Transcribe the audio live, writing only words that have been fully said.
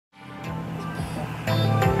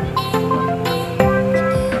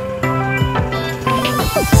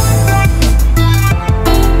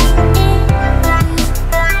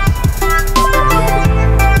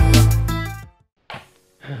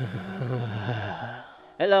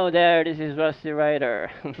Hello there, this is Rusty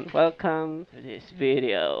Rider. Welcome to this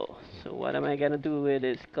video. So what am I gonna do with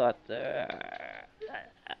this cutter?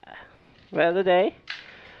 Well, today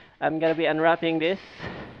I'm gonna be unwrapping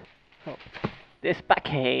oh, this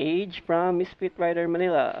package from Misfit Rider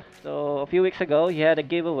Manila. So a few weeks ago he had a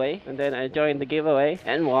giveaway, and then I joined the giveaway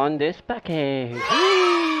and won this package.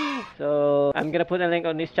 Woo! So I'm gonna put a link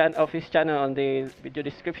on of his channel on the video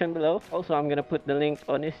description below. Also, I'm gonna put the link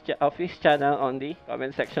on of his channel on the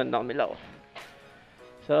comment section down below.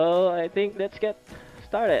 So I think let's get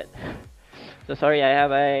started. So sorry, I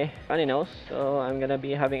have a funny nose, so I'm gonna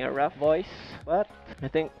be having a rough voice, but I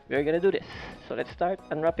think we're gonna do this. So let's start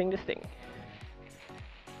unwrapping this thing.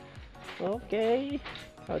 Okay,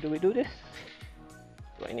 how do we do this?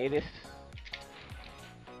 Do I need this?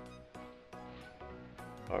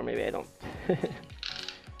 Or maybe I don't.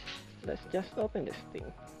 Let's just open this thing.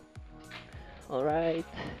 Alright,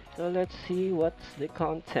 so let's see what's the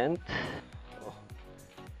content. Oh.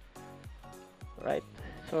 Alright,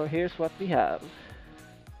 so here's what we have.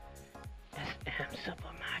 SM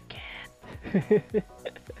Supermarket.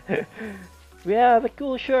 We have a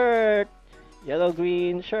cool shirt.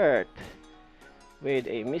 Yellow-green shirt with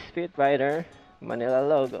a Misfit Rider Manila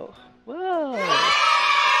logo. Whoa!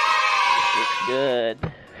 This looks good.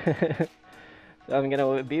 So I'm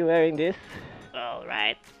gonna be wearing this.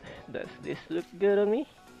 Alright. Does this look good on me?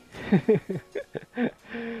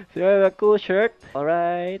 So I have a cool shirt.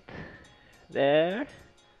 Alright. There.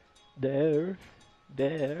 There.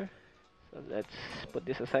 There. So let's put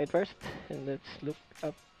this aside first. And let's look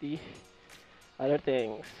up the other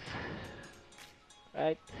things.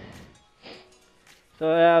 Right.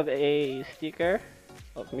 So I have a sticker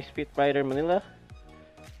of Misfit Rider Manila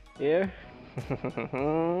here.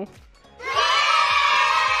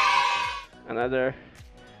 Another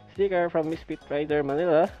sticker from Misfit Rider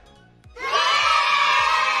Manila.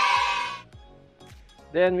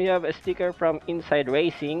 Then we have a sticker from Inside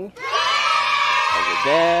Racing over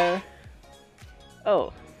there.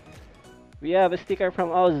 Oh, we have a sticker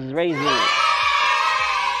from Oz Racing.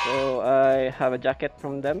 So I have a jacket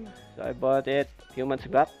from them. So I bought it a few months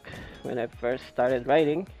back when I first started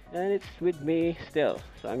riding, and it's with me still.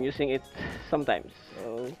 So I'm using it sometimes.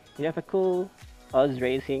 So we have a cool Oz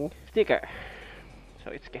Racing sticker. So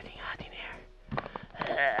it's getting hot in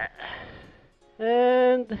here.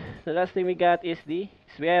 And the last thing we got is we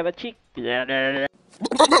have a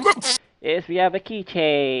we have a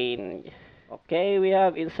keychain. Okay, we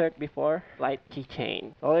have insert before flight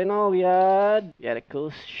keychain. All in all, we had a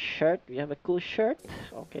cool shirt. We have a cool shirt.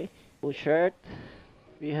 Okay, cool shirt.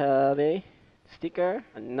 We have a sticker,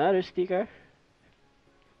 another sticker,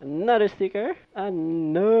 another sticker,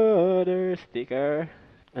 another sticker,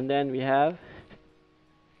 and then we have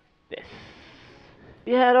this.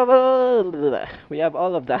 We have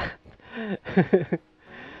all of that.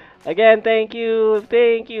 Again, thank you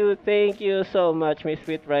so much,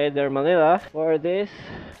 Misfit Rider Manila, for this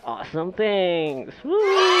awesome things.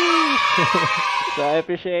 Woo! So I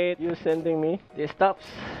appreciate you sending me these stuffs.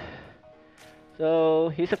 So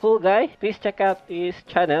he's a cool guy. Please check out his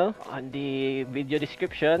channel on the video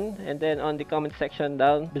description and then on the comment section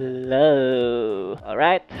down below.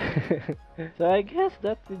 Alright. So I guess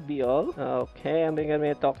that would be all. Okay, I'm gonna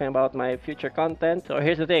be talking about my future content. So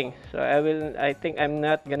here's the thing. So I think I'm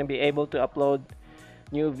not gonna be able to upload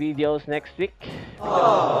new videos next week. So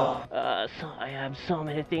I have so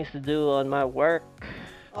many things to do on my work.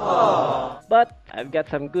 But I've got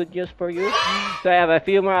some good news for you. So I have a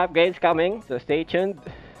few more upgrades coming, so stay tuned.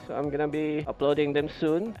 So I'm gonna be uploading them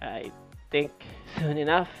soon. I think soon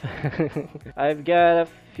enough. I've got a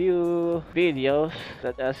few videos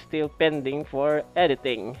that are still pending for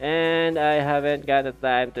editing, and I haven't got the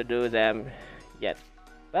time to do them yet.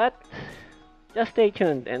 But just stay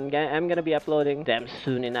tuned, and I'm gonna be uploading them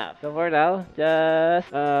soon enough. So for now,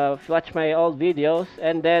 just watch my old videos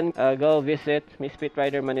and then go visit Misfit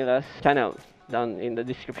Rider Manila's channel down in the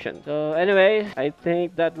description. So anyways, I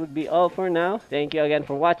think that would be all for now. Thank you again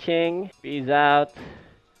for watching. Peace out.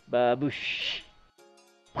 Baboosh.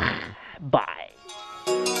 Bye.